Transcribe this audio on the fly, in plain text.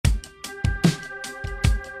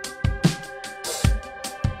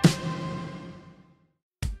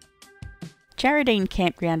Jarrahdene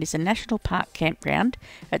Campground is a national park campground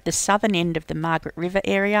at the southern end of the Margaret River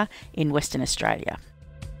area in Western Australia.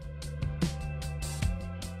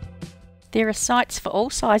 There are sites for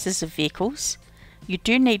all sizes of vehicles. You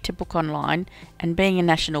do need to book online, and being a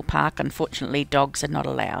national park, unfortunately dogs are not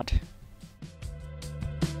allowed.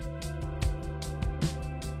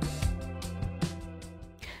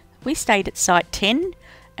 We stayed at Site 10,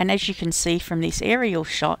 and as you can see from this aerial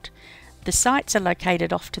shot, the sites are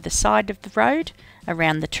located off to the side of the road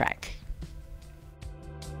around the track.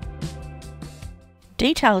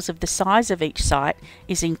 Details of the size of each site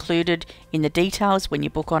is included in the details when you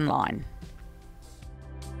book online.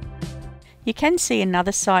 You can see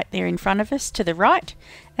another site there in front of us to the right,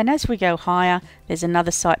 and as we go higher there's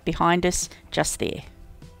another site behind us just there.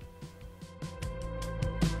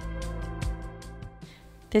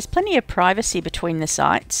 There's plenty of privacy between the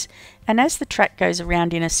sites, and as the track goes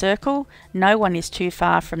around in a circle, no one is too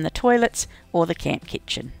far from the toilets or the camp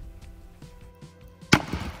kitchen.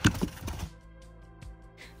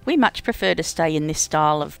 We much prefer to stay in this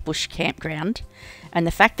style of bush campground, and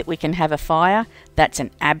the fact that we can have a fire, that's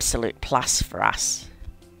an absolute plus for us.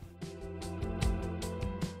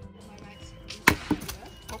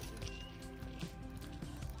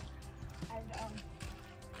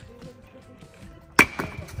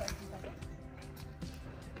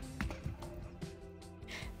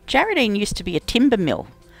 Jarrahdene used to be a timber mill,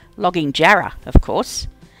 logging Jarrah, of course.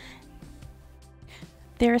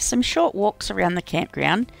 There are some short walks around the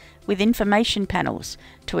campground with information panels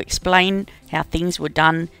to explain how things were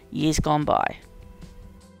done years gone by.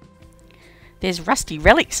 There's rusty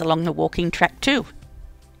relics along the walking track too.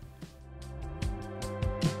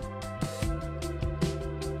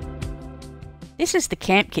 This is the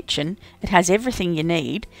camp kitchen. It has everything you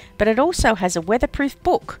need, but it also has a weatherproof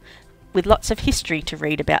book with lots of history to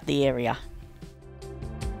read about the area.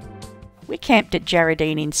 We camped at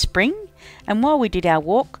Jarrahdene in spring, and while we did our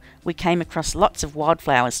walk we came across lots of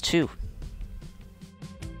wildflowers too.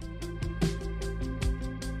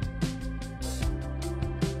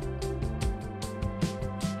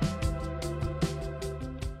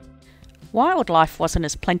 Wildlife wasn't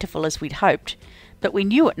as plentiful as we'd hoped, but we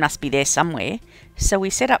knew it must be there somewhere, so we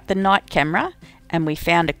set up the night camera and we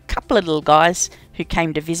found a couple of little guys who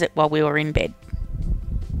came to visit while we were in bed.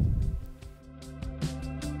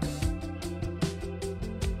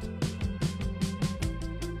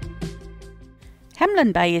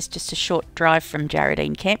 Hamlin Bay is just a short drive from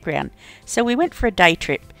Jarrahdene Campground, so we went for a day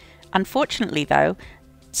trip. Unfortunately though,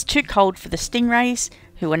 it's too cold for the stingrays,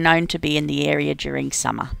 who are known to be in the area during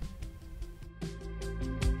summer.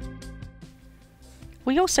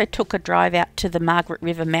 We also took a drive out to the Margaret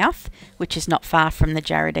River mouth, which is not far from the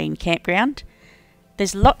Jarrahdene Campground.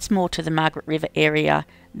 There's lots more to the Margaret River area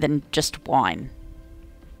than just wine.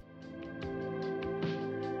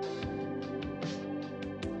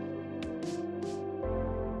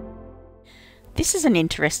 This is an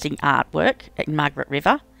interesting artwork at Margaret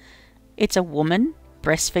River. It's a woman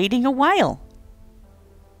breastfeeding a whale.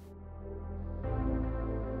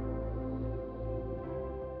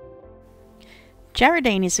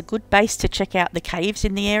 Jarrahdene is a good base to check out the caves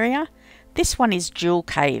in the area. This one is Jewel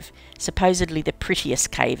Cave, supposedly the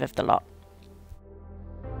prettiest cave of the lot.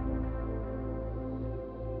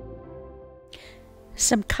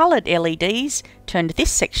 Some coloured LEDs turned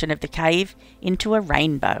this section of the cave into a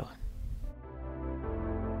rainbow.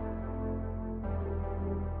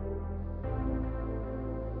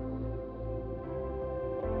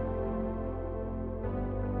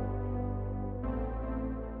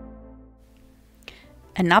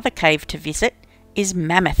 Another cave to visit is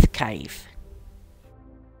Mammoth Cave.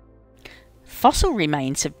 Fossil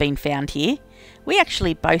remains have been found here. We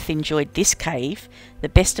actually both enjoyed this cave, the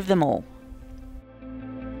best of them all.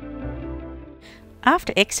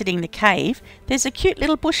 After exiting the cave, there's a cute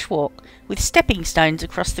little bushwalk with stepping stones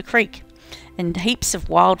across the creek, and heaps of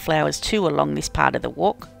wildflowers too along this part of the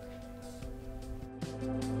walk.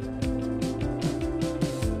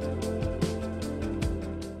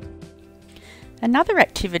 Another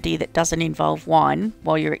activity that doesn't involve wine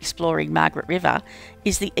while you're exploring Margaret River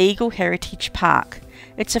is the Eagle Heritage Park.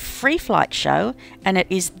 It's a free flight show, and it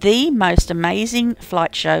is the most amazing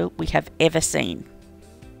flight show we have ever seen.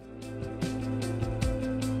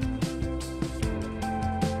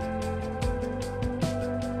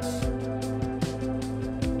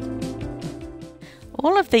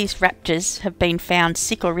 All of these raptors have been found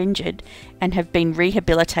sick or injured and have been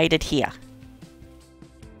rehabilitated here.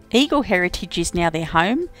 Eagle Heritage is now their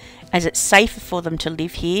home, as it's safer for them to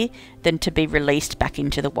live here than to be released back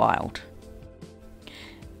into the wild.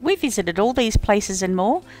 we visited all these places and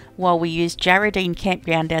more while we used Jarrahdene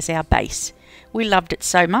Campground as our base. We loved it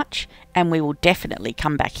so much and we will definitely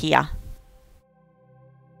come back here.